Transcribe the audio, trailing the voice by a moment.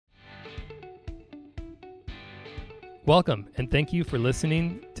Welcome, and thank you for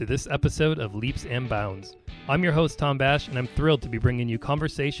listening to this episode of Leaps and Bounds. I'm your host, Tom Bash, and I'm thrilled to be bringing you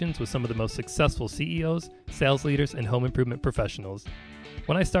conversations with some of the most successful CEOs, sales leaders, and home improvement professionals.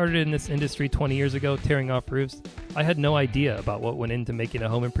 When I started in this industry 20 years ago, tearing off roofs, I had no idea about what went into making a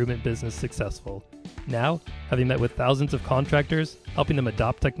home improvement business successful. Now, having met with thousands of contractors, helping them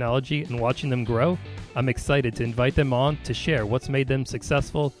adopt technology, and watching them grow, I'm excited to invite them on to share what's made them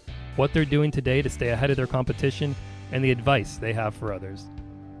successful, what they're doing today to stay ahead of their competition, and the advice they have for others.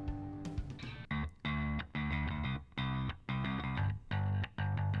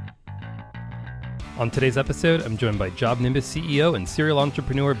 On today's episode, I'm joined by JobNimbus CEO and serial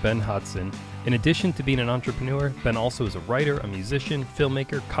entrepreneur Ben Hodson. In addition to being an entrepreneur, Ben also is a writer, a musician,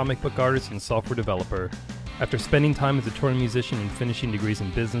 filmmaker, comic book artist, and software developer. After spending time as a touring musician and finishing degrees in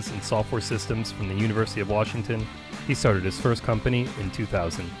business and software systems from the University of Washington, he started his first company in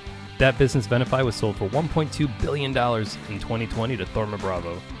 2000. That business, Venafi, was sold for $1.2 billion in 2020 to Thoma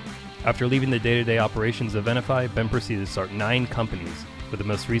Bravo. After leaving the day-to-day operations of Venafi, Ben proceeded to start 9 companies, with the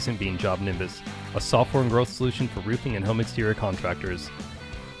most recent being JobNimbus, a software and growth solution for roofing and home exterior contractors.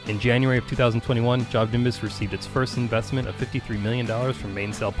 In January of 2021, JobNimbus received its first investment of $53 million from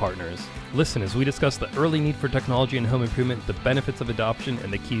Mainsail Partners. Listen as we discuss the early need for technology in home improvement, the benefits of adoption,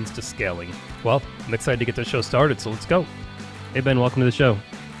 and the keys to scaling. Well, I'm excited to get the show started, so let's go. Hey, Ben, welcome to the show.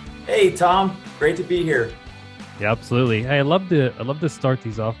 Hey, Tom. Great to be here. Yeah, absolutely. Hey, I'd love to start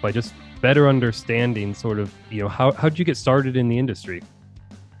these off by just better understanding sort of, how'd you get started in the industry?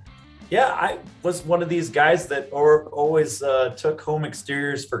 Yeah, I was one of these guys that always took home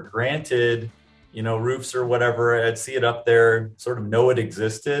exteriors for granted, roofs or whatever. I'd see it up there, sort of know it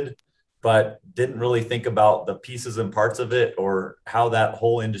existed, but didn't really think about the pieces and parts of it or how that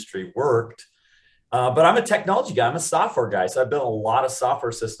whole industry worked. But I'm a technology guy. I'm a software guy. So I've built a lot of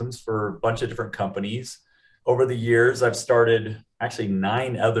software systems for a bunch of different companies. Over the years, I've started actually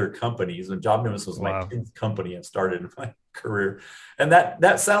 9 other companies, and JobNimbus was my 10th company and started in my career. And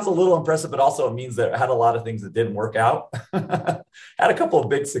that sounds a little impressive, but also it means that I had a lot of things that didn't work out. Had a couple of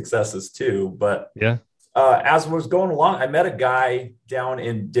big successes too. But yeah, as I was going along, I met a guy down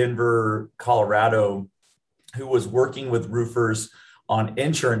in Denver, Colorado, who was working with roofers on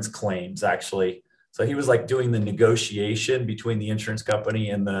insurance claims, actually. So he was like doing the negotiation between the insurance company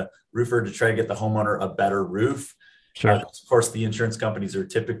and the roofer to try to get the homeowner a better roof. Sure. Of course, the insurance companies are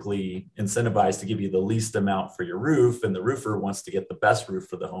typically incentivized to give you the least amount for your roof, and the roofer wants to get the best roof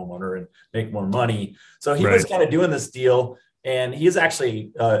for the homeowner and make more money. So he was kind of doing this deal, and he is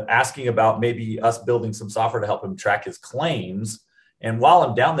actually asking about maybe us building some software to help him track his claims. And while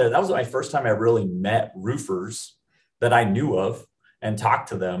I'm down there, that was my first time I really met roofers that I knew of and talked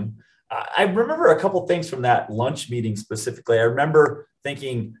to them. I remember a couple of things from that lunch meeting specifically. I remember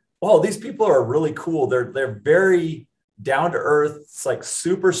thinking, "Oh, these people are really cool. They're very down to earth. It's like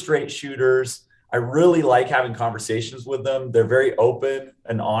super straight shooters. I really like having conversations with them. They're very open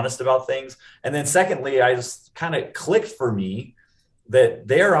and honest about things." And then secondly, I just kind of clicked for me that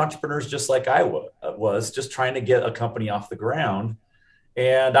they are entrepreneurs just like I was, just trying to get a company off the ground.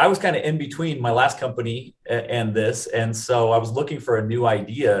 And I was kind of in between my last company and this. And so I was looking for a new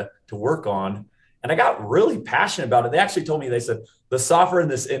idea to work on. And I got really passionate about it. They actually told me, they said, the software in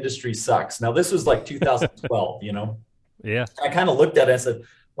this industry sucks. Now, this was like 2012, Yeah. I kind of looked at it and said,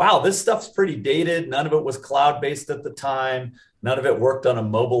 wow, this stuff's pretty dated. None of it was cloud-based at the time. None of it worked on a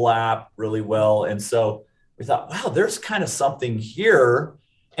mobile app really well. And so we thought, wow, there's kind of something here.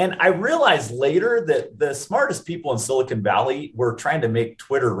 And I realized later that the smartest people in Silicon Valley were trying to make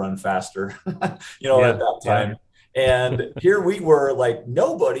Twitter run faster, at that time. Yeah. And here we were like,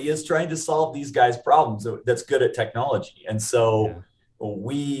 nobody is trying to solve these guys' problems that's good at technology. And so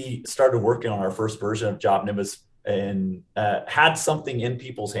we started working on our first version of JobNimbus and had something in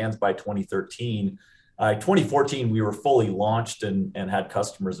people's hands by 2013. 2014, we were fully launched and had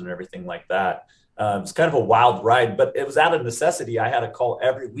customers and everything like that. It's kind of a wild ride, but it was out of necessity. I had a call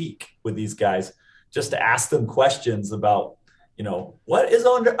every week with these guys just to ask them questions about, what is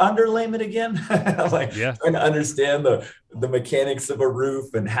underlayment again? Trying to understand the mechanics of a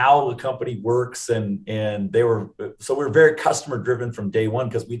roof and how the company works. And we were very customer driven from day one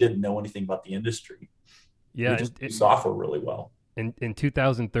because we didn't know anything about the industry. Yeah. We just do software really well. In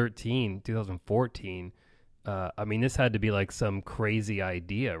 2013, 2014, this had to be like some crazy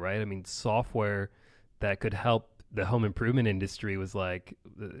idea, right? I mean, software that could help the home improvement industry was like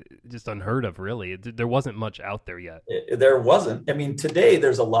just unheard of, really. There wasn't much out there yet. There wasn't. I mean, today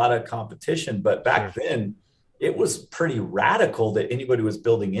there's a lot of competition, but back then it was pretty radical that anybody was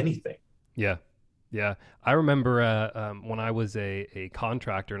building anything. Yeah. Yeah. I remember when I was a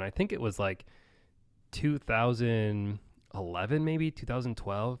contractor, and I think it was like 2011, maybe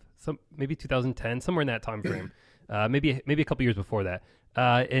 2012, maybe 2010, somewhere in that time frame. Maybe a couple years before that.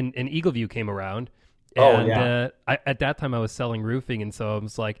 And Eagleview came around, Oh and yeah. at that time I was selling roofing, and so I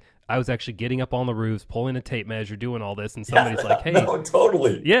was like, I was actually getting up on the roofs, pulling a tape measure, doing all this, and somebody's like, "Hey, No,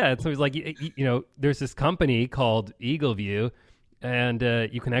 totally. yeah." And so he's like, there's this company called Eagleview, and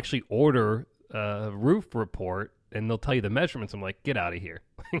you can actually order a roof report, and they'll tell you the measurements. I'm like, get out of here.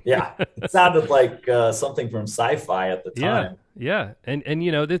 Yeah. It sounded like something from sci-fi at the Yeah, time. yeah, and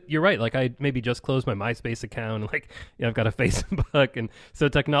you're right. Like I maybe just closed my MySpace account. Like I've got a Facebook, and so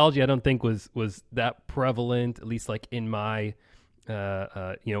technology I don't think was that prevalent, at least like in my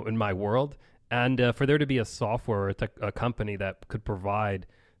in my world. And for there to be a software or a company that could provide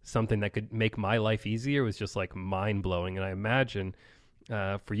something that could make my life easier was just like mind blowing. And I imagine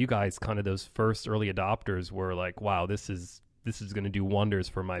for you guys, kind of those first early adopters were like, wow, this is going to do wonders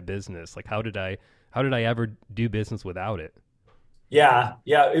for my business. Like how did I ever do business without it? Yeah,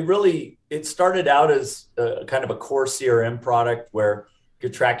 yeah. It started out as kind of a core CRM product where you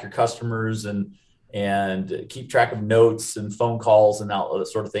could track your customers and keep track of notes and phone calls and all that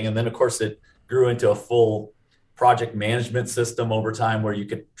sort of thing. And then of course it grew into a full project management system over time where you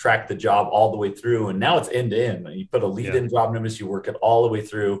could track the job all the way through. And now it's end to end. You put a lead Yeah. in JobNimbus, you work it all the way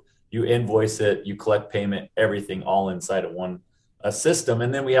through, you invoice it, you collect payment, everything all inside of one system.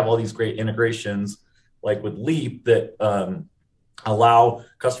 And then we have all these great integrations like with Leap that allow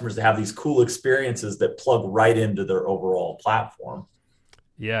customers to have these cool experiences that plug right into their overall platform.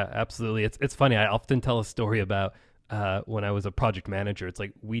 Yeah, absolutely. It's funny. I often tell a story about when I was a project manager. It's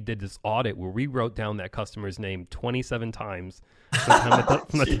like we did this audit where we wrote down that customer's name 27 times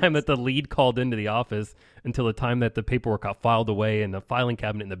from the time that the lead called into the office until the time that the paperwork got filed away in the filing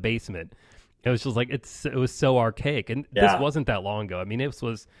cabinet in the basement. It was just like it was so archaic, and this wasn't that long ago. I mean, it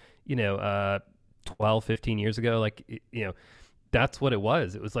was 12, 15 years ago. Like that's what it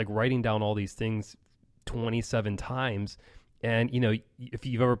was. It was like writing down all these things 27 times. And, if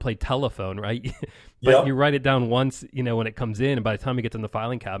you've ever played telephone, right? But you write it down once, when it comes in, and by the time it gets in the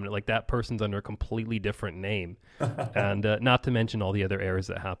filing cabinet, like that person's under a completely different name. And not to mention all the other errors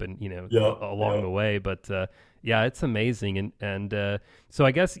that happen, along the way. But yeah, it's amazing. And so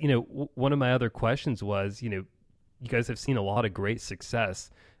I guess, one of my other questions was, you guys have seen a lot of great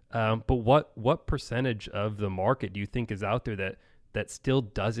success. But what percentage of the market do you think is out there that still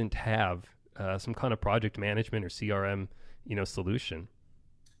doesn't have some kind of project management or CRM solution?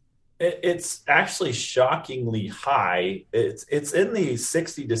 It's actually shockingly high. It's in the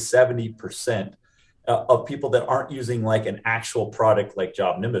 60 to 70% of people that aren't using like an actual product like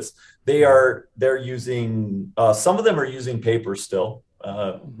JobNimbus. They're using some of them are using paper still.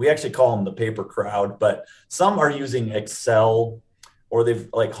 We actually call them the paper crowd, but some are using Excel, or they've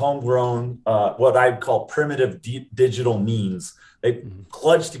like homegrown what I'd call primitive digital means. They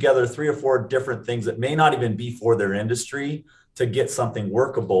clutch together 3 or 4 different things that may not even be for their industry to get something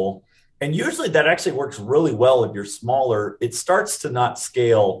workable. And usually that actually works really well if you're smaller. It starts to not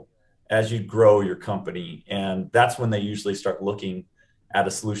scale as you grow your company. And that's when they usually start looking at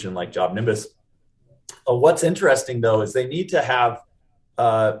a solution like JobNimbus. What's interesting though, is they need to have,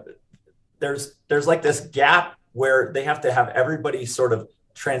 there's like this gap where they have to have everybody sort of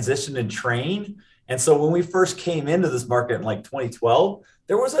transition and train. And so when we first came into this market in like 2012,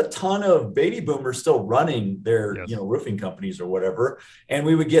 there was a ton of baby boomers still running their, roofing companies or whatever. And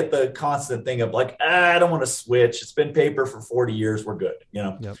we would get the constant thing of like, I don't want to switch. It's been paper for 40 years. We're good,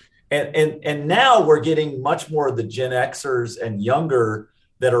 Yep. And now we're getting much more of the Gen Xers and younger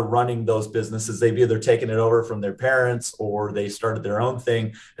that are running those businesses. They've either taken it over from their parents or they started their own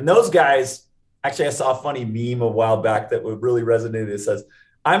thing. And those guys, actually, I saw a funny meme a while back that would really resonate. It says,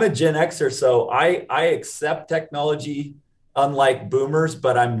 I'm a Gen Xer, so I accept technology unlike boomers,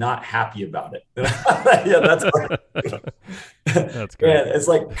 but I'm not happy about it. Yeah, that's right. That's great. Yeah, it's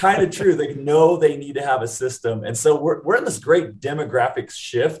like kind of true. They know they need to have a system. And so we're in this great demographic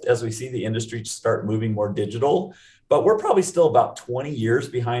shift as we see the industry start moving more digital, but we're probably still about 20 years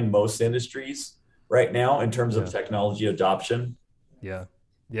behind most industries right now in terms of technology adoption. Yeah.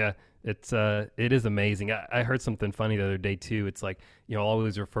 Yeah. It is amazing. I heard something funny the other day too. It's like, I'll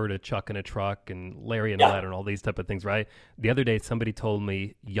always refer to Chuck in a truck and Larry and Led and all these type of things, right? The other day, somebody told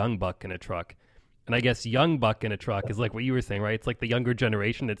me young buck in a truck. And I guess young buck in a truck is like what you were saying, right? It's like the younger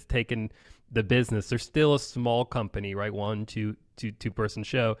generation that's taken the business. They're still a small company, right? 1, 2 person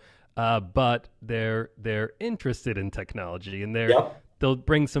show. But they're interested in technology, and they'll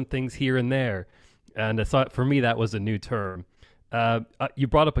bring some things here and there. And so for me, that was a new term. You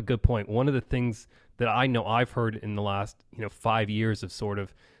brought up a good point. One of the things that I know I've heard in the last 5 years of sort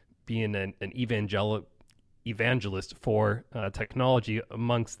of being an evangelist for technology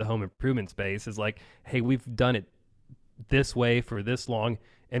amongst the home improvement space is like, hey, we've done it this way for this long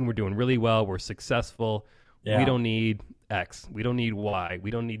and we're doing really well. We're successful. Yeah. We don't need X. We don't need Y.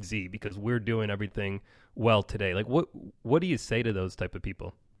 We don't need Z because we're doing everything well today. Like what do you say to those type of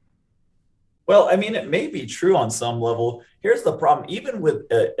people? Well, I mean, it may be true on some level. Here's the problem. Even with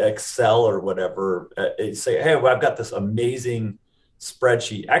Excel or whatever, say, hey, well, I've got this amazing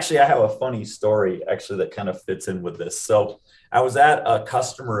spreadsheet. Actually, I have a funny story actually that kind of fits in with this. So I was at a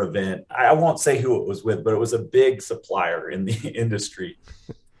customer event. I won't say who it was with, but it was a big supplier in the industry.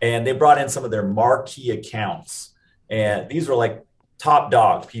 And they brought in some of their marquee accounts. And these were like top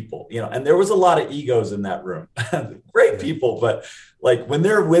dog people, and there was a lot of egos in that room. Great people, but like when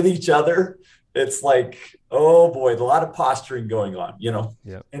they're with each other, it's like, oh boy, a lot of posturing going on,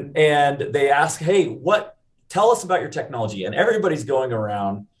 Yeah. And they ask, hey, tell us about your technology. And everybody's going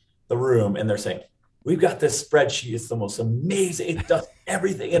around the room and they're saying, we've got this spreadsheet. It's the most amazing. It does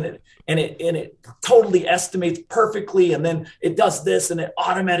everything and it totally estimates perfectly. And then it does this and it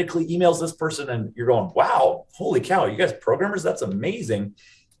automatically emails this person. And you're going, wow, holy cow, you guys programmers, that's amazing.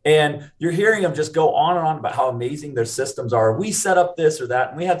 And you're hearing them just go on and on about how amazing their systems are. We set up this or that.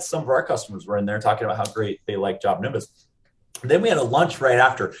 And we had some of our customers were in there talking about how great they like JobNimbus. And then we had a lunch right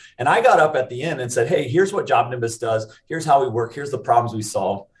after. And I got up at the end and said, hey, here's what JobNimbus does. Here's how we work. Here's the problems we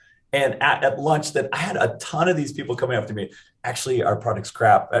solve. And at lunch, that I had a ton of these people coming up to me. Actually, our product's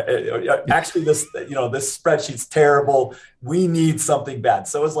crap. Actually, this spreadsheet's terrible. We need something bad.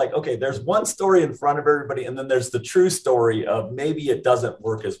 So it's like, okay, there's one story in front of everybody, and then there's the true story of maybe it doesn't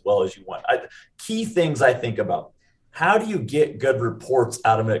work as well as you want. Key things I think about: how do you get good reports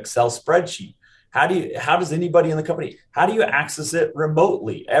out of an Excel spreadsheet? How does anybody in the company, how do you access it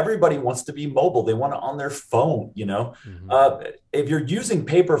remotely? Everybody wants to be mobile. They want it on their phone, Mm-hmm. If you're using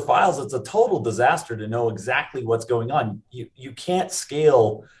paper files, it's a total disaster to know exactly what's going on. You can't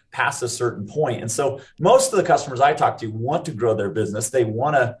scale past a certain point. And so most of the customers I talk to want to grow their business. They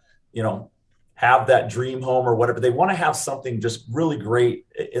want to, have that dream home or whatever. They want to have something just really great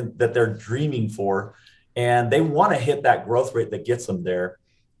that they're dreaming for. And they want to hit that growth rate that gets them there.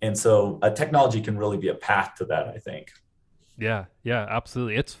 And so technology can really be a path to that, I think. Yeah,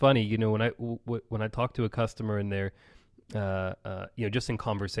 absolutely. It's funny, when I talk to a customer and they're, just in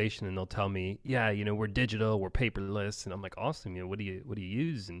conversation, and they'll tell me, yeah, we're digital, we're paperless, and I'm like, awesome. What do you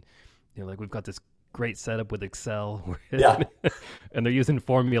use? And like we've got this great setup with Excel, yeah, and they're using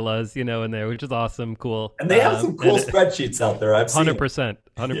formulas, in there, which is awesome, cool. And they have some cool spreadsheets out there. I've 100%.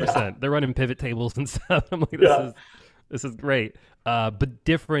 Yeah. They're running pivot tables and stuff. I'm like, this is great. But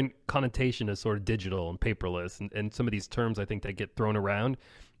different connotation is sort of digital and paperless, and some of these terms I think that get thrown around.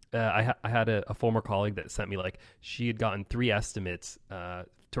 I had a former colleague that sent me, like, she had gotten 3 estimates to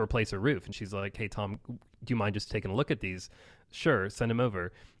replace her roof, and she's like, hey Tom, do you mind just taking a look at these? Sure, send them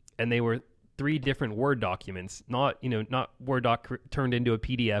over. And they were 3 different Word documents, not Word doc turned into a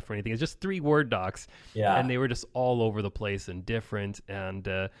PDF or anything. It's just 3 Word docs. Yeah. And they were just all over the place and different. And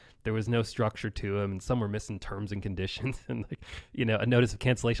there was no structure to them. And some were missing terms and conditions and a notice of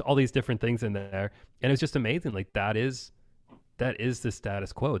cancellation, all these different things in there. And it was just amazing. Like that is the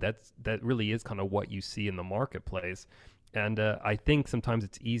status quo. That really is kind of what you see in the marketplace. And I think sometimes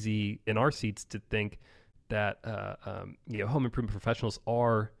it's easy in our seats to think that, home improvement professionals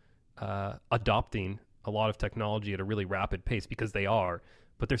are adopting a lot of technology at a really rapid pace, because they are,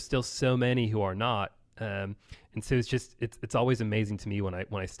 but there's still so many who are not. And so it's always amazing to me when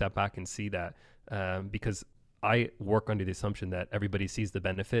I step back and see that, because I work under the assumption that everybody sees the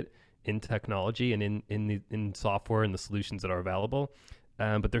benefit in technology and in software and the solutions that are available.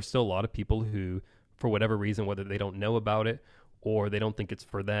 But there's still a lot of people who, for whatever reason, whether they don't know about it or they don't think it's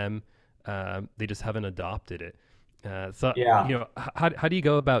for them, they just haven't adopted it. How do you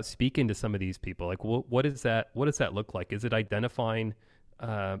go about speaking to some of these people? Like, what does that look like? Is it identifying,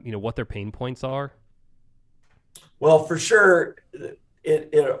 what their pain points are? Well, for sure,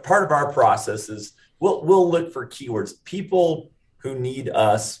 part of our process is we'll look for keywords. People who need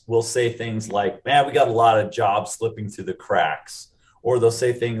us will say things like, man, we got a lot of jobs slipping through the cracks. Or they'll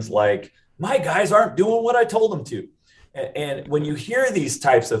say things like, my guys aren't doing what I told them to. And when you hear these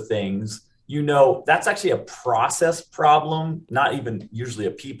types of things, that's actually a process problem, not even usually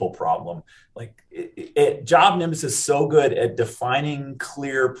a people problem. Like JobNimbus is so good at defining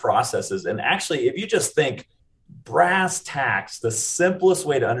clear processes. And actually, if you just think brass tacks, the simplest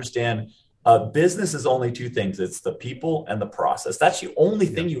way to understand business is only 2 things. It's the people and the process. That's the only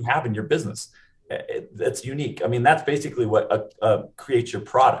thing you have in your business that's unique. I mean, that's basically what creates your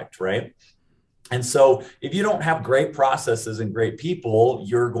product, right? And so if you don't have great processes and great people,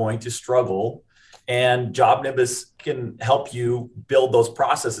 you're going to struggle. And JobNimbus can help you build those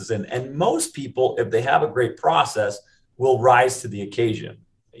processes in. And most people, if they have a great process, will rise to the occasion,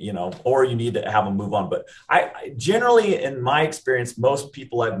 or you need to have them move on. But I generally, in my experience, most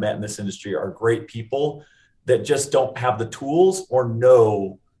people I've met in this industry are great people that just don't have the tools or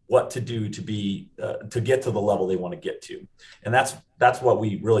know what to do to get to the level they want to get to. And that's what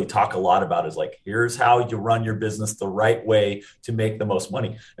we really talk a lot about, is like, here's how you run your business the right way to make the most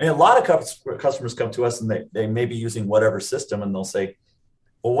money. I mean, a lot of customers come to us and they may be using whatever system, and they'll say,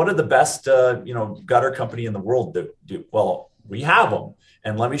 well, what are the best gutter company in the world do? Well, we have them,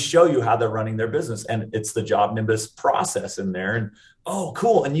 and let me show you how they're running their business. And it's the JobNimbus process in there. And oh,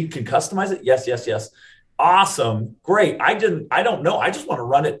 cool. And you can customize it. Yes. Awesome. Great. I don't know. I just want to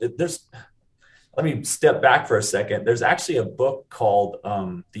run it. Let me step back for a second. There's actually a book called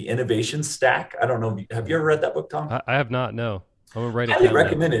The Innovation Stack. I don't know. Have you ever read that book, Tom? I have not. No. I'm going to write it down. I highly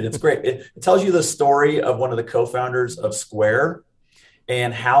recommend it. It's great. It tells you the story of one of the co-founders of Square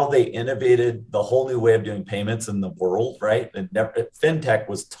and how they innovated the whole new way of doing payments in the world, right? And fintech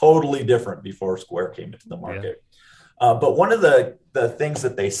was totally different before Square came into the market. Yeah. But one of the things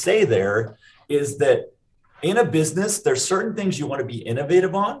that they say there is that in a business, there's certain things you want to be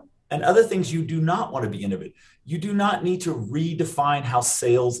innovative on and other things you do not want to be innovative. You do not need to redefine how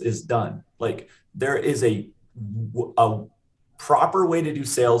sales is done. Like, there is a proper way to do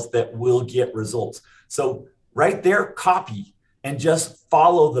sales that will get results. So right there, copy and just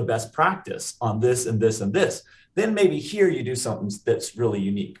follow the best practice on this and this and this. Then maybe here you do something that's really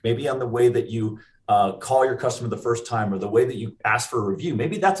unique. Maybe on the way that you call your customer the first time, or the way that you ask for a review.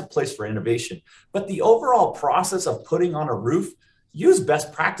 Maybe that's a place for innovation. But the overall process of putting on a roof, use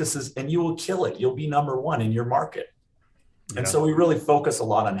best practices and you will kill it. You'll be number one in your market. Yeah. And so we really focus a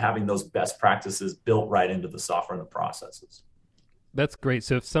lot on having those best practices built right into the software and the processes. That's great.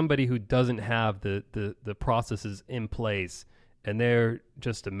 So if somebody who doesn't have the processes in place and they're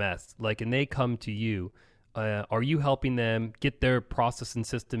just a mess, and they come to you, are you helping them get their process and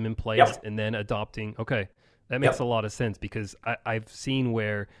system in place? Yep. And then adopting? Okay, that makes a lot of sense, because I've seen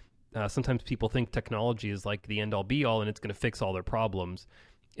where sometimes people think technology is like the end all be all and it's going to fix all their problems.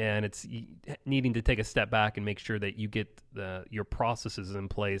 And it's needing to take a step back and make sure that you get your processes in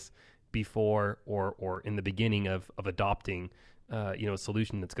place before or in the beginning of adopting a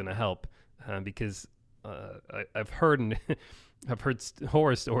solution that's going to help. Because I've heard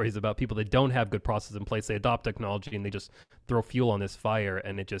horror stories about people that don't have good processes in place. They adopt technology and they just throw fuel on this fire,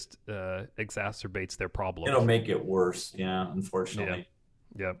 and it just exacerbates their problems. It'll make it worse. Yeah, unfortunately.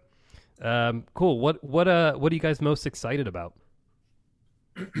 Yeah. Cool. What are you guys most excited about?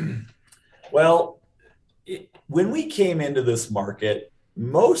 Well, when we came into this market,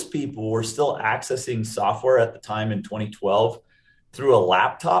 most people were still accessing software at the time in 2012 through a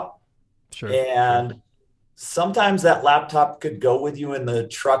laptop. Sure. And sometimes that laptop could go with you in the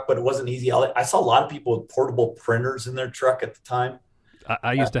truck, but it wasn't easy. I saw a lot of people with portable printers in their truck at the time.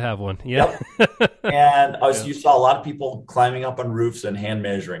 I used to have one. Yeah. Yep. And you saw a lot of people climbing up on roofs and hand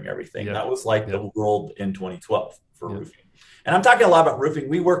measuring everything. Yep. That was like the world in 2012 for roofing. And I'm talking a lot about roofing.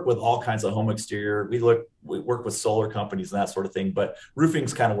 We work with all kinds of home exterior. We work with solar companies and that sort of thing, but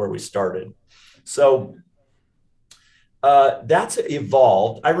roofing's kind of where we started. So that's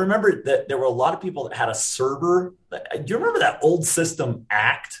evolved. I remember that there were a lot of people that had a server. Do you remember that old system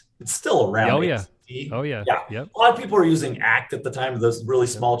ACT? It's still around. Oh, yeah. Oh, yeah. Yeah. Yep. A lot of people were using ACT at the time, those really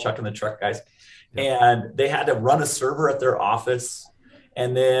small chuck in the truck guys. Yep. And they had to run a server at their office.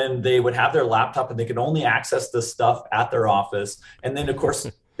 And then they would have their laptop and they could only access the stuff at their office. And then, of course,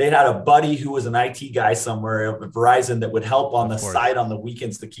 they had a buddy who was an IT guy somewhere at Verizon that would help on the side on the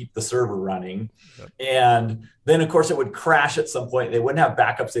weekends to keep the server running. Yep. And then, of course, it would crash at some point. They wouldn't have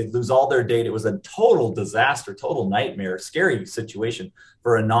backups. They'd lose all their data. It was a total disaster, total nightmare, scary situation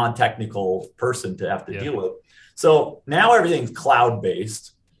for a non-technical person to have to deal with. So now everything's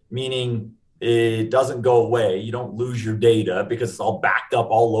cloud-based, meaning it doesn't go away. You don't lose your data because it's all backed up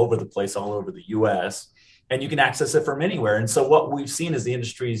all over the place, all over the US, and you can access it from anywhere. And so what we've seen is the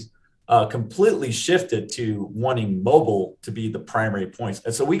industry's completely shifted to wanting mobile to be the primary points.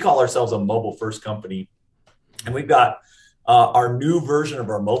 And so we call ourselves a mobile first company. And we've got our new version of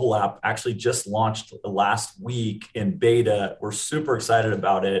our mobile app actually just launched last week in beta. We're super excited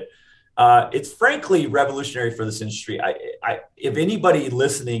about it. It's frankly revolutionary for this industry. If anybody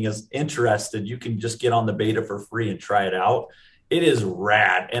listening is interested, you can just get on the beta for free and try it out. It is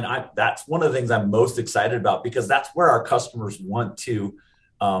rad. And that's one of the things I'm most excited about, because that's where our customers want to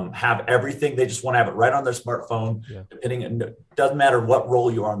have everything. They just want to have it right on their smartphone. Yeah. It doesn't matter what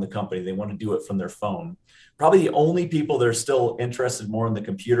role you are in the company. They want to do it from their phone. Probably the only people that are still interested more in the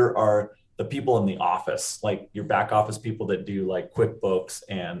computer are the people in the office, like your back office people that do like QuickBooks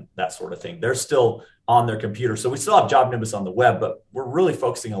and that sort of thing. They're still on their computer. So we still have JobNimbus on the web, but we're really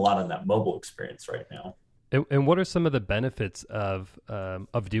focusing a lot on that mobile experience right now. And what are some of the benefits of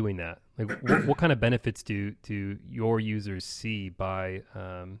doing that? Like, what kind of benefits do your users see by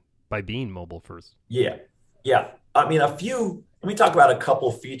being mobile first? Yeah. I mean, let me talk about a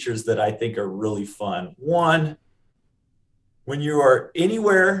couple features that I think are really fun. One, when you are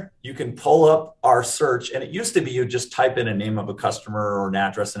anywhere, you can pull up our search. And it used to be you just type in a name of a customer or an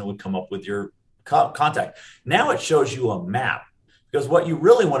address and it would come up with your contact. Now it shows you a map, because what you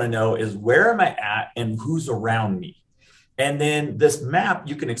really want to know is where am I at and who's around me. And then this map,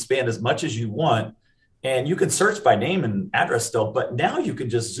 you can expand as much as you want. And you can search by name and address still, but now you can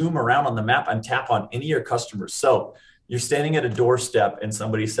just zoom around on the map and tap on any of your customers. So you're standing at a doorstep and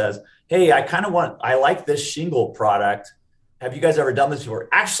somebody says, hey, I like this shingle product. Have you guys ever done this before?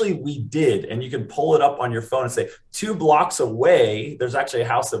 Actually, we did. And you can pull it up on your phone and say, 2 blocks away, there's actually a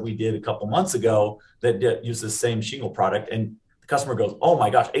house that we did a couple months ago that used the same shingle product. And the customer goes, oh my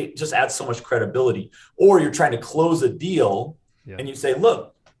gosh, it just adds so much credibility. Or you're trying to close a deal and you say,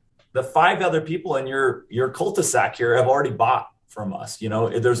 look, the 5 other people in your cul-de-sac here have already bought from us.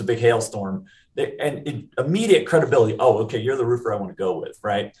 There's a big hailstorm and immediate credibility. Oh, okay. You're the roofer I want to go with.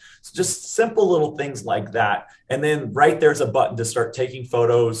 Right. So just simple little things like that. And then right there's a button to start taking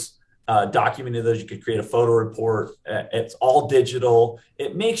photos, documenting those. You could create a photo report. It's all digital.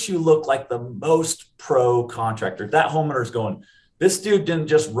 It makes you look like the most pro contractor. That homeowner's going, this dude didn't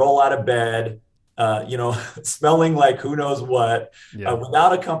just roll out of bed, smelling like who knows what,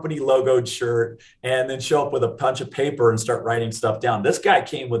 without a company logoed shirt, and then show up with a bunch of paper and start writing stuff down. This guy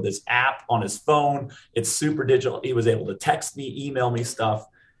came with this app on his phone. It's super digital. He was able to text me, email me stuff.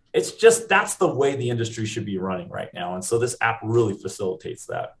 It's just, that's the way the industry should be running right now. And so this app really facilitates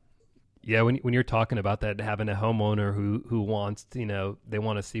that. Yeah. When you're talking about that, having a homeowner who wants, they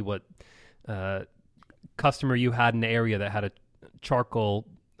want to see what customer you had in the area that had a charcoal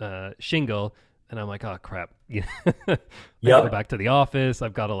shingle. And I'm like, oh crap! I go back to the office.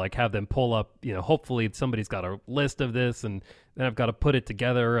 I've got to have them pull up. Hopefully somebody's got a list of this, and then I've got to put it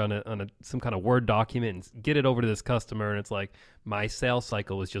together on some kind of Word document and get it over to this customer. And it's like my sales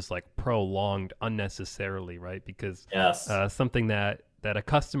cycle was just prolonged unnecessarily, right? Because something that a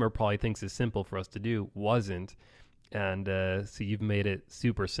customer probably thinks is simple for us to do wasn't, and so you've made it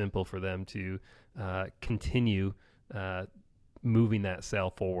super simple for them to continue moving that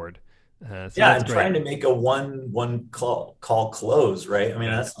sale forward. I'm trying to make a one call close, right? I mean,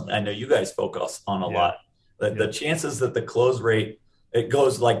 I know you guys focus on a lot. The chances that the close rate, it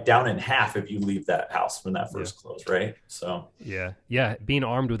goes down in half if you leave that house from that first close, right? So being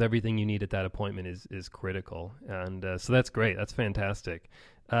armed with everything you need at that appointment is critical, and so that's great. That's fantastic.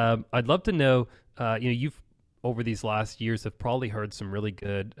 I'd love to know, you've over these last years have probably heard some really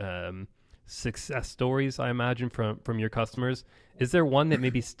good success stories, I imagine, from your customers. Is there one that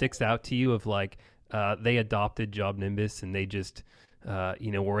maybe sticks out to you of they adopted JobNimbus and they just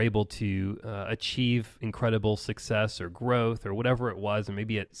were able to achieve incredible success or growth or whatever it was, and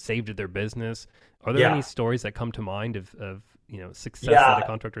maybe it saved their business? Are there any stories that come to mind of success that a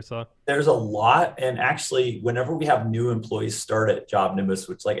contractor saw? There's a lot. And actually, whenever we have new employees start at JobNimbus,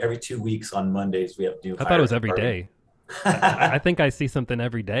 which every 2 weeks on Mondays, we have new. I thought it was every day. I think I see something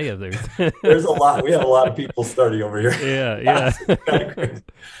every day of theirs. There's a lot. We have a lot of people starting over here. Yeah. Kind of crazy.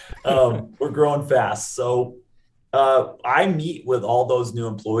 We're growing fast. So I meet with all those new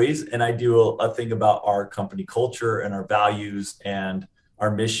employees and I do a thing about our company culture and our values and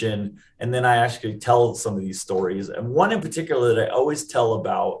our mission. And then I actually tell some of these stories. And one in particular that I always tell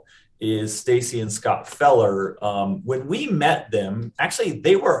about is Stacy and Scott Feller. When we met them, actually,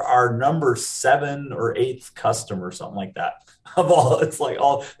 they were our number 7 or 8th customer, something like that. It's it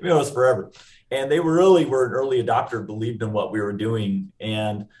was forever. And they were an early adopter, believed in what we were doing.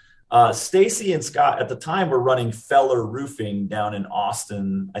 And Stacy and Scott at the time were running Feller Roofing down in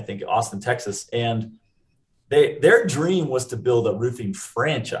Austin, Texas. And their dream was to build a roofing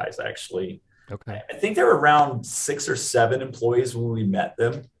franchise, actually. Okay. I think there were around 6 or 7 employees when we met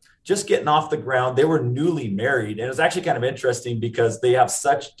them. Just getting off the ground. They were newly married. And it was actually kind of interesting because they have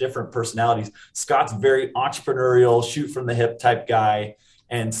such different personalities. Scott's very entrepreneurial, shoot from the hip type guy.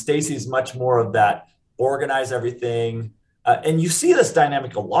 And Stacy's much more of that organize everything. And you see this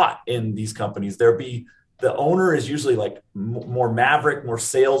dynamic a lot in these companies. The owner is usually more maverick, more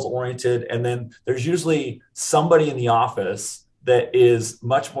sales oriented. And then there's usually somebody in the office that is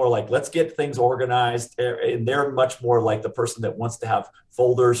much more like, let's get things organized. And they're much more like the person that wants to have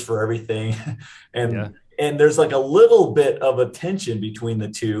folders for everything. Yeah. And there's like a little bit of a tension between the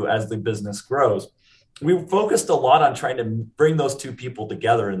two as the business grows. We focused a lot on trying to bring those two people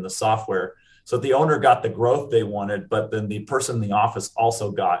together in the software. So the owner got the growth they wanted, but then the person in the office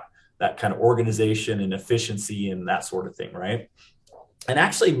also got that kind of organization and efficiency and that sort of thing, right? And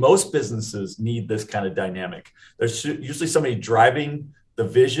actually, most businesses need this kind of dynamic. There's usually somebody driving the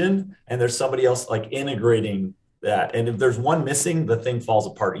vision, and there's somebody else like integrating that. And if there's one missing, the thing falls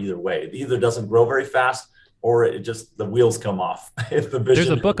apart either way. It either doesn't grow very fast, or it just the wheels come off. If the vision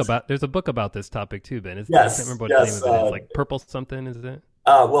there's a book about this topic too, Ben. I can't remember what the name of it is. Like Purple something, is it?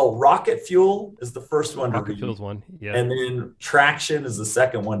 Well, Rocket Fuel is the first one to read. Rocket Fuel's one, yeah. And then Traction is the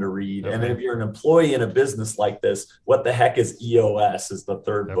second one to read. Okay. And if you're an employee in a business like this, What the Heck is EOS is the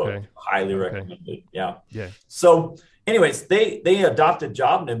third book. Highly recommended. Yeah. So anyways, they adopted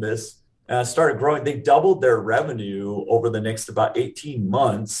JobNimbus, started growing. They doubled their revenue over the next about 18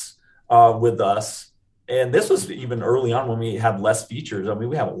 months with us. And this was even early on when we had less features. I mean,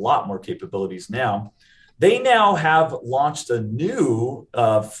 we have a lot more capabilities now. They now have launched a new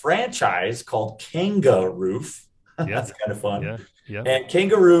franchise called Kangaroof. That's kind of fun. Yeah. And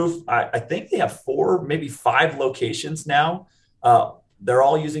Kangaroof, I think they have 4, maybe 5 locations now. They're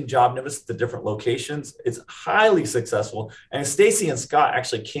all using JobNimbus at the different locations. It's highly successful. And Stacy and Scott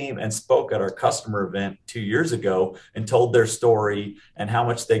actually came and spoke at our customer event 2 years ago and told their story and how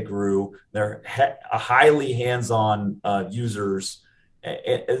much they grew. They're highly hands-on users.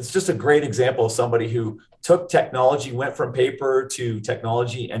 It's just a great example of somebody who took technology, went from paper to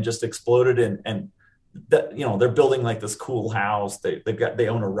technology, and just exploded. And they're building like this cool house. They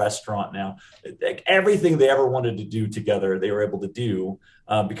own a restaurant now. Like everything they ever wanted to do together, they were able to do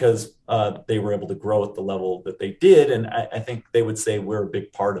because they were able to grow at the level that they did. And I think they would say we're a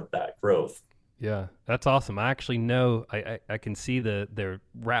big part of that growth. Yeah, that's awesome. I actually know, I can see their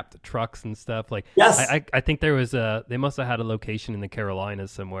wrapped trucks and stuff. Like, yes, I think there was they must have had a location in the Carolinas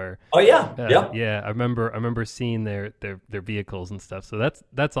somewhere. Oh yeah, yeah. I remember seeing their vehicles and stuff. So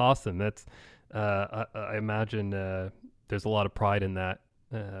that's awesome. That's I imagine there's a lot of pride in that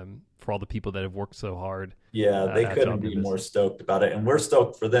for all the people that have worked so hard. Yeah, they couldn't be more stoked about it, and we're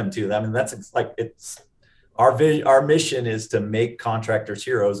stoked for them too. I mean, it's. Our mission is to make contractors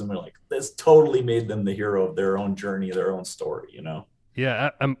heroes, and we're like, this totally made them the hero of their own journey, their own story,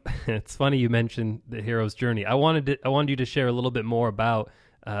 Yeah, it's funny you mentioned the hero's journey. I wanted you to share a little bit more about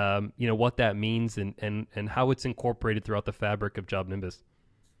what that means and how it's incorporated throughout the fabric of JobNimbus.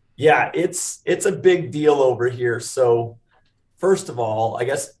 Yeah, it's a big deal over here. So first of all, I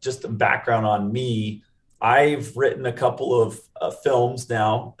guess just a background on me. I've written a couple of films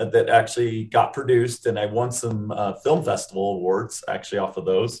now that actually got produced, and I won some film festival awards actually off of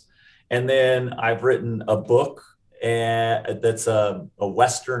those. And then I've written a book that's a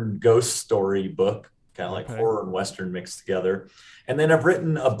Western ghost story book, kind of like horror and Western mixed together. And then I've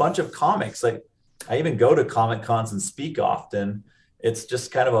written a bunch of comics. Like I even go to Comic Cons and speak often. It's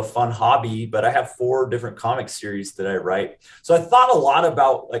just kind of a fun hobby, but I have 4 different comic series that I write. So I thought a lot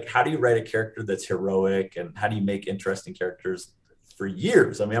about like, how do you write a character that's heroic, and how do you make interesting characters for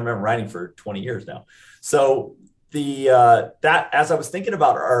years? I mean, I've been writing for 20 years now. So that as I was thinking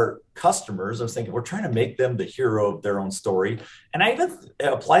about our customers, I was thinking we're trying to make them the hero of their own story. And I even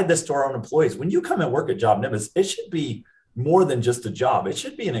applied this to our own employees. When you come and work at JobNimbus, it should be more than just a job. It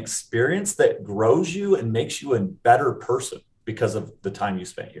should be an experience that grows you and makes you a better person because of the time you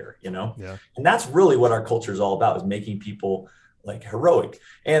spent here, Yeah. And that's really what our culture is all about, is making people like heroic.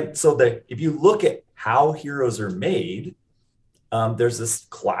 And so that if you look at how heroes are made, there's this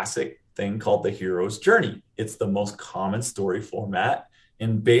classic thing called the hero's journey. It's the most common story format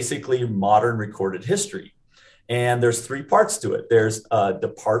in basically modern recorded history. And there's 3 parts to it. There's a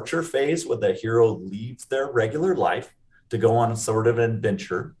departure phase where the hero leaves their regular life to go on sort of an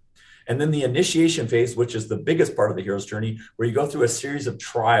adventure. And then the initiation phase, which is the biggest part of the hero's journey, where you go through a series of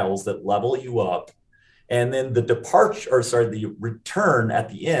trials that level you up. And then the the return at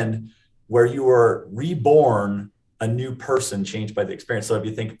the end, where you are reborn a new person changed by the experience. So if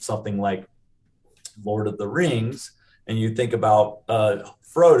you think of something like Lord of the Rings, and you think about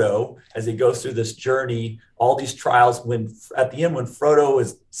Frodo as he goes through this journey, all these trials, when at the end, when Frodo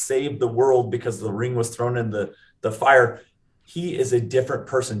has saved the world because the ring was thrown in the fire, he is a different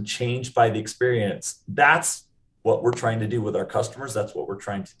person changed by the experience. That's what we're trying to do with our customers. That's what we're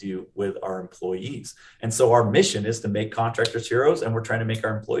trying to do with our employees. And so our mission is to make contractors heroes, and we're trying to make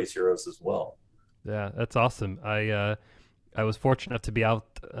our employees heroes as well. Yeah, that's awesome. I was fortunate enough to be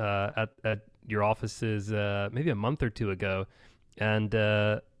out at your offices maybe a month or 2 ago, and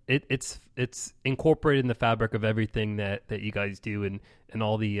it's incorporated in the fabric of everything that you guys do, and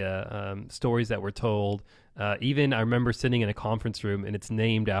all the stories that were told. Even I remember sitting in a conference room, and it's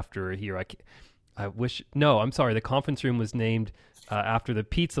named after a hero. I wish no, I'm sorry. The conference room was named after the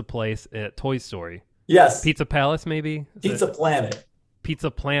pizza place at Toy Story. Yes, Pizza Palace, maybe? Pizza Planet.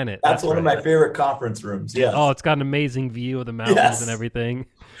 Pizza Planet. That's one right. of my favorite conference rooms. Yes. Oh, it's got an amazing view of the mountains and everything.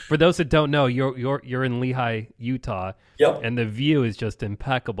 For those that don't know, you're in Lehi, Utah. Yep. And the view is just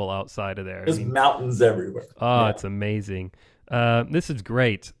impeccable outside of there. There's mountains everywhere. Oh, it's amazing. This is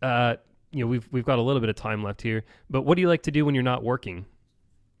great. We've got a little bit of time left here, but what do you like to do when you're not working?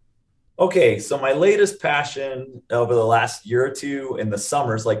 Okay, so my latest passion over the last year or two in the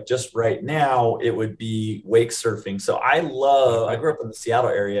summers, like just right now, it would be wake surfing. So I grew up in the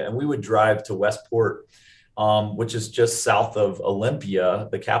Seattle area, and we would drive to Westport, which is just south of Olympia,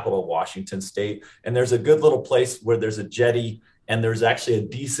 the capital of Washington State. And there's a good little place where there's a jetty, and there's actually a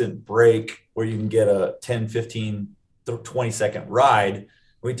decent break where you can get a 10, 15, 20-second ride.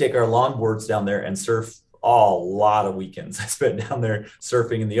 We take our longboards down there and surf a lot of weekends I spent down there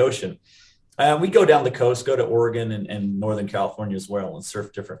surfing in the ocean. We go down the coast, go to Oregon and Northern California as well, and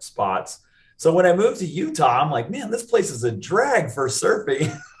surf different spots. So when I moved to Utah, I'm like, man, this place is a drag for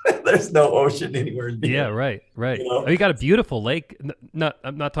surfing. There's no ocean anywhere near. Yeah, right. You got a beautiful lake. I'm not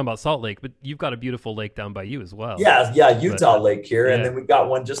talking about Salt Lake, but you've got a beautiful lake down by you as well. Yeah, Utah Lake here. Yeah. And then we've got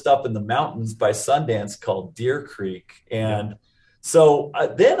one just up in the mountains by Sundance called Deer Creek. And so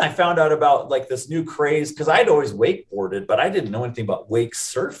then I found out about like this new craze, because I'd always wakeboarded, but I didn't know anything about wake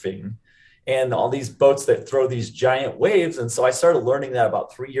surfing and all these boats that throw these giant waves. And so I started learning that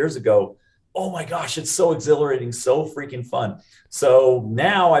about 3 years ago. Oh my gosh, it's so exhilarating, so freaking fun. So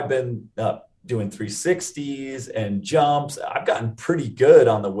now I've been doing 360s and jumps. I've gotten pretty good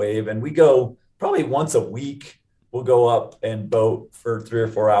on the wave, and we go probably once a week. We'll go up and boat for 3 or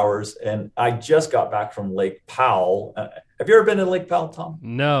 4 hours. And I just got back from Lake Powell. Have you ever been to Lake Powell, Tom?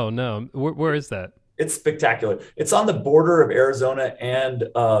 No. Where is that? It's spectacular. It's on the border of Arizona and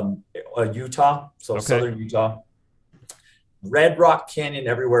Utah, so southern Utah. Red Rock Canyon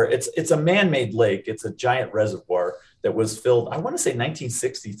everywhere. It's a man-made lake. It's a giant reservoir that was filled. I want to say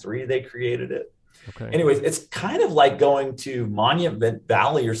 1963 they created it. Okay. Anyways, it's kind of like going to Monument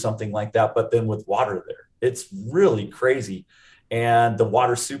Valley or something like that, but then with water there. It's really crazy. And the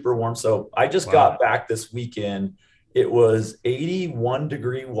water's super warm. So I just got back this weekend. It was 81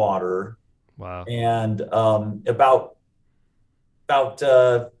 degree water. Wow. And about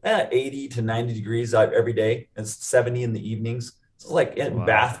 80 to 90 degrees every day. It's 70 in the evenings. It's like in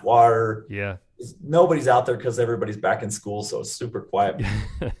bath water. Yeah. Nobody's out there because everybody's back in school. So it's super quiet.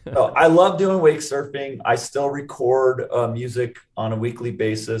 So I love doing wake surfing. I still record music on a weekly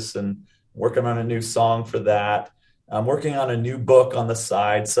basis and working on a new song for that. I'm working on a new book on the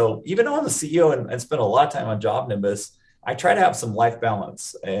side. So even though I'm the CEO and spend a lot of time on JobNimbus, I try to have some life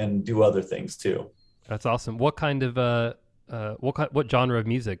balance and do other things too. That's awesome. What kind of what genre of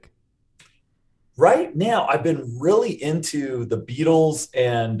music? Right now, I've been really into the Beatles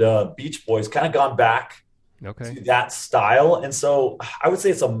and Beach Boys, kind of gone back to that style. And so I would say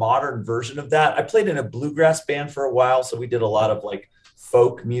it's a modern version of that. I played in a bluegrass band for a while. So we did a lot of like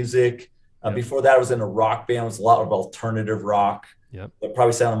folk music. Before that, I was in a rock band. It was a lot of alternative rock. Yep. It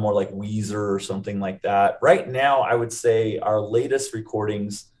probably sounded more like Weezer or something like that. Right now, I would say our latest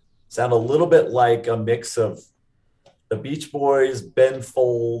recordings sound a little bit like a mix of the Beach Boys, Ben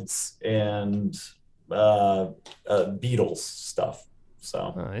Folds, and Beatles stuff.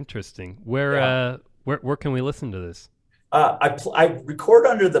 So interesting. Where can we listen to this? I record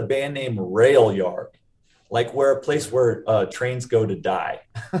under the band name Rail Yard, like a place where trains go to die.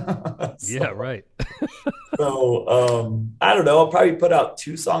 Yeah, right. So I don't know. I'll probably put out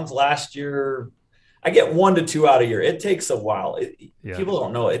 2 songs last year. I get 1 to 2 out a year. It takes a while. People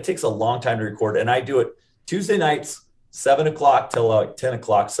don't know. It takes a long time to record. And I do it Tuesday nights, 7 o'clock till like 10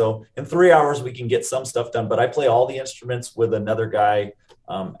 o'clock. So in 3 hours, we can get some stuff done. But I play all the instruments with another guy,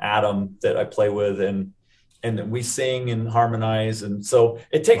 Adam, that I play with. And we sing and harmonize. And so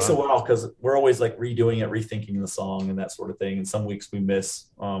it takes a while because we're always like redoing it, rethinking the song and that sort of thing. And some weeks we miss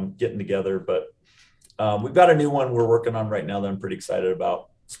getting together. But we've got a new one we're working on right now that I'm pretty excited about.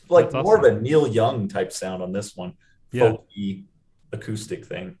 It's like more of a Neil Young type sound on this one, folky acoustic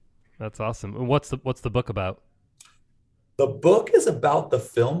thing. That's awesome. And what's the book about? The book is about the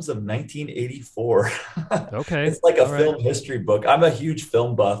films of 1984. Okay. It's like a film history book. I'm a huge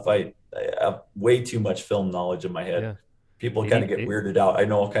film buff. I have way too much film knowledge in my head. Yeah. People kind of get weirded out. I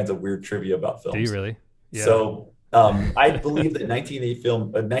know all kinds of weird trivia about films. Do you really? Yeah. So I believe that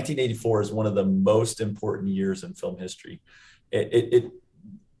 1984 is one of the most important years in film history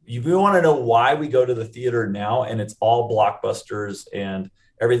You want to know why we go to the theater now, and it's all blockbusters and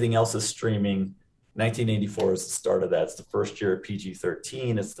everything else is streaming. 1984 is the start of that. It's the first year of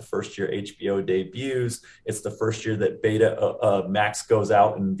PG-13. It's the first year HBO debuts. It's the first year that Beta Max goes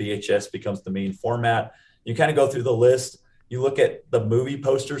out and VHS becomes the main format. You kind of go through the list. You look at the movie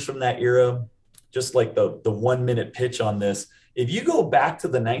posters from that era, just like the 1 minute pitch on this. If you go back to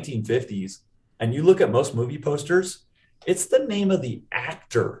the 1950s and you look at most movie posters, it's the name of the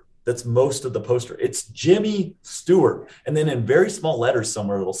actor that's most of the poster. It's Jimmy Stewart. And then in very small letters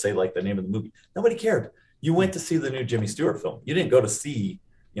somewhere, it'll say like the name of the movie. Nobody cared. You went to see the new Jimmy Stewart film. You didn't go to see,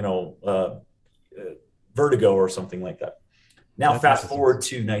 Vertigo or something like that. Now, fast forward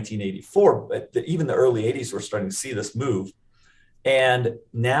to 1984, but even the early 80s, we're starting to see this move. And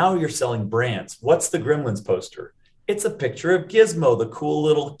now you're selling brands. What's the Gremlins poster? It's a picture of Gizmo, the cool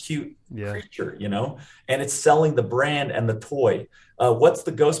little cute creature, and it's selling the brand and the toy. What's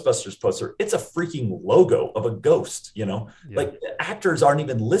the Ghostbusters poster? It's a freaking logo of a ghost, like the actors aren't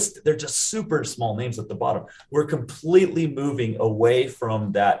even listed. They're just super small names at the bottom. We're completely moving away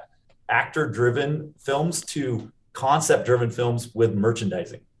from that actor-driven films to concept-driven films with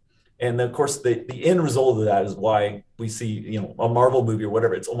merchandising. And then, of course, the end result of that is why we see, a Marvel movie or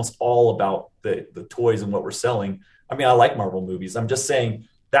whatever. It's almost all about the toys and what we're selling. I mean, I like Marvel movies. I'm just saying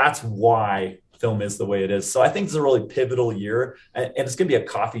that's why film is the way it is. So I think it's a really pivotal year. And it's going to be a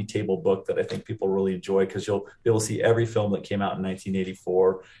coffee table book that I think people really enjoy, because you'll be able to see every film that came out in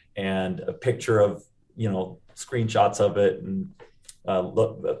 1984 and a picture of, screenshots of it and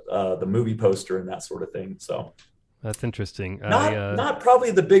the movie poster and that sort of thing. So that's interesting. Not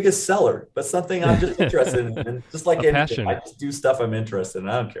probably the biggest seller, but something I'm just interested in. And just like anything, passion. I just do stuff I'm interested in.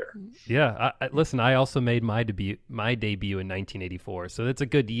 I don't care. Yeah. Listen, I also made my debut in 1984, so it's a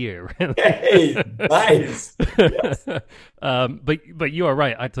good year. Hey, nice. Yes. But you are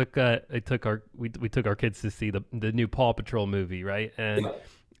right. We took our kids to see the new Paw Patrol movie, right? And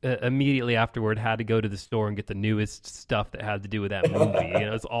immediately afterward had to go to the store and get the newest stuff that had to do with that movie.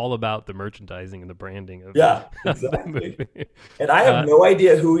 It's all about the merchandising and the branding of exactly. And I have no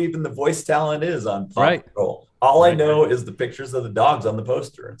idea who even the voice talent is on Paw Patrol. All I know is the pictures of the dogs on the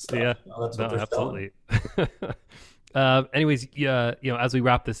poster and stuff. Yeah, that's what they're absolutely. Anyways, as we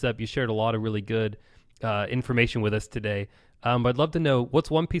wrap this up, you shared a lot of really good information with us today. But I'd love to know,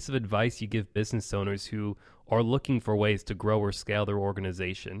 what's one piece of advice you give business owners who are looking for ways to grow or scale their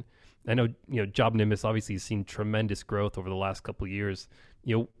organization? I know, JobNimbus obviously has seen tremendous growth over the last couple of years.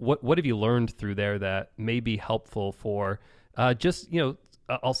 What have you learned through there that may be helpful for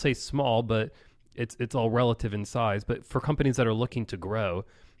I'll say small, but it's all relative in size, but for companies that are looking to grow,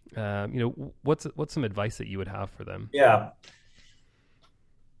 what's some advice that you would have for them? Yeah.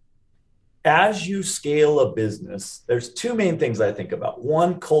 As you scale a business, there's two main things I think about.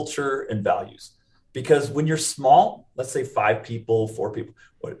 One, culture and values. Because when you're small, let's say 5 people, 4 people,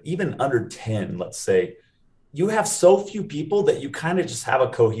 or even under 10, let's say, you have so few people that you kind of just have a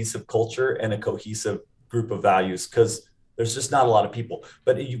cohesive culture and a cohesive group of values, because there's just not a lot of people.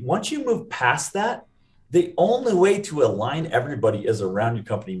 But once you move past that, the only way to align everybody is around your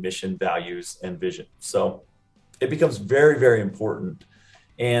company mission, values, and vision. So it becomes very, very important.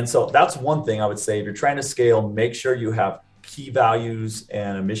 And so that's one thing I would say. If you're trying to scale, make sure you have key values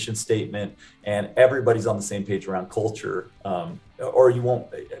and a mission statement, and everybody's on the same page around culture, or you won't,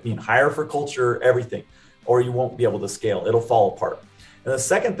 hire for culture, everything, or you won't be able to scale. It'll fall apart. And the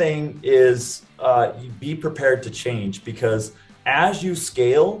second thing is you be prepared to change, because as you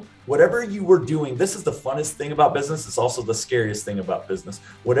scale, whatever you were doing, this is the funnest thing about business. It's also the scariest thing about business.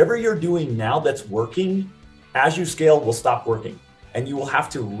 Whatever you're doing now that's working, as you scale, will stop working. And you will have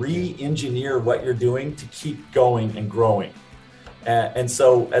to re-engineer what you're doing to keep going and growing. And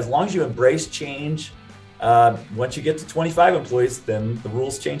so as long as you embrace change, once you get to 25 employees, then the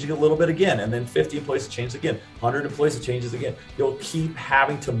rules changing a little bit again. And then 50 employees change again. 100 employees, it changes again. You'll keep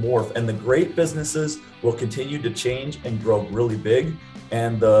having to morph. And the great businesses will continue to change and grow really big.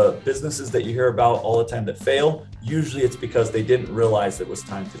 And the businesses that you hear about all the time that fail, usually it's because they didn't realize it was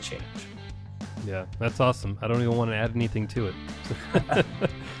time to change. Yeah, that's awesome. I don't even want to add anything to it.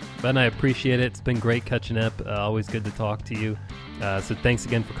 Ben, I appreciate it. It's been great catching up. Always good to talk to you. So thanks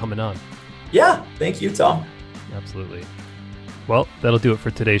again for coming on. Yeah, thank you, Tom. Absolutely. Well, that'll do it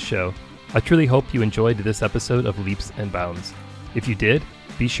for today's show. I truly hope you enjoyed this episode of Leaps and Bounds. If you did,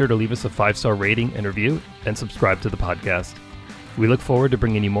 be sure to leave us a 5-star rating and review, and subscribe to the podcast. We look forward to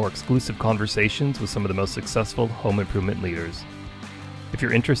bringing you more exclusive conversations with some of the most successful home improvement leaders. If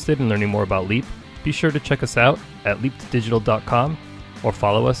you're interested in learning more about Leap, be sure to check us out at leapdigital.com or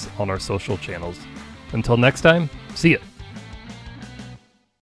follow us on our social channels. Until next time, see ya.